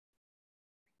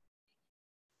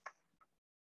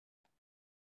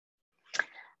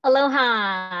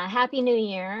Aloha, Happy New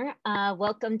Year.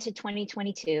 Welcome to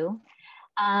 2022.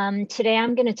 Today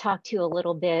I'm going to talk to you a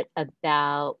little bit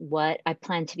about what I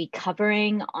plan to be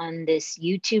covering on this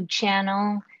YouTube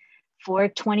channel for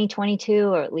 2022,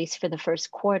 or at least for the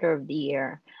first quarter of the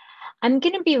year. I'm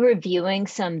going to be reviewing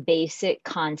some basic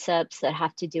concepts that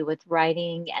have to do with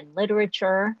writing and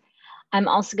literature. I'm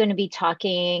also going to be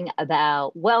talking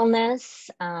about wellness,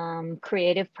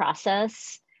 creative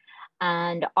process,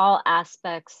 and all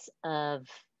aspects of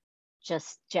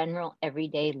just general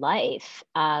everyday life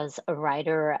as a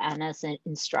writer and as an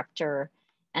instructor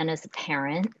and as a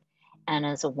parent and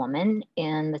as a woman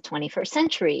in the 21st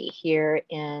century here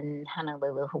in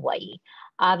Honolulu, Hawaii.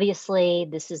 Obviously,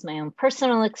 this is my own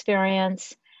personal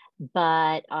experience,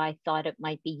 but I thought it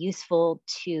might be useful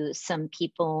to some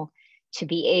people to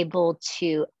be able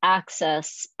to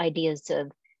access ideas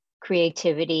of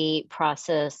creativity,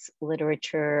 process,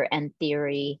 literature, and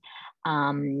theory,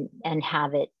 and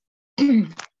have it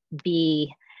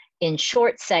be in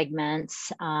short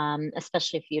segments,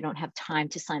 especially if you don't have time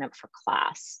to sign up for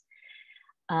class.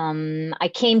 I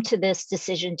came to this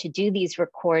decision to do these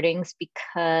recordings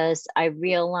because I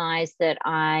realized that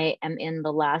I am in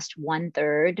the last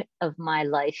 1/3 of my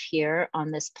life here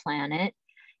on this planet,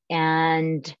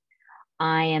 and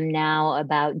I am now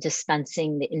about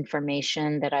dispensing the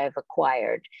information that I've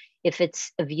acquired. If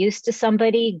it's of use to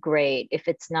somebody, great. If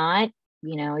it's not,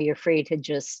 you're free to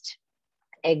just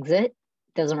exit.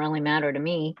 Doesn't really matter to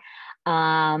me.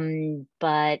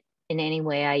 But in any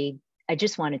way, I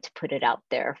just wanted to put it out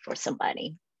there for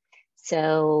somebody.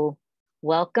 So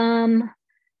welcome.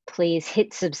 Please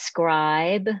hit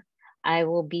subscribe. I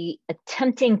will be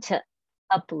attempting to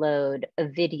upload a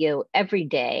video every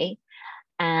day,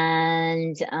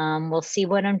 and we'll see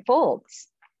what unfolds.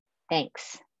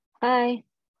 Thanks. Bye.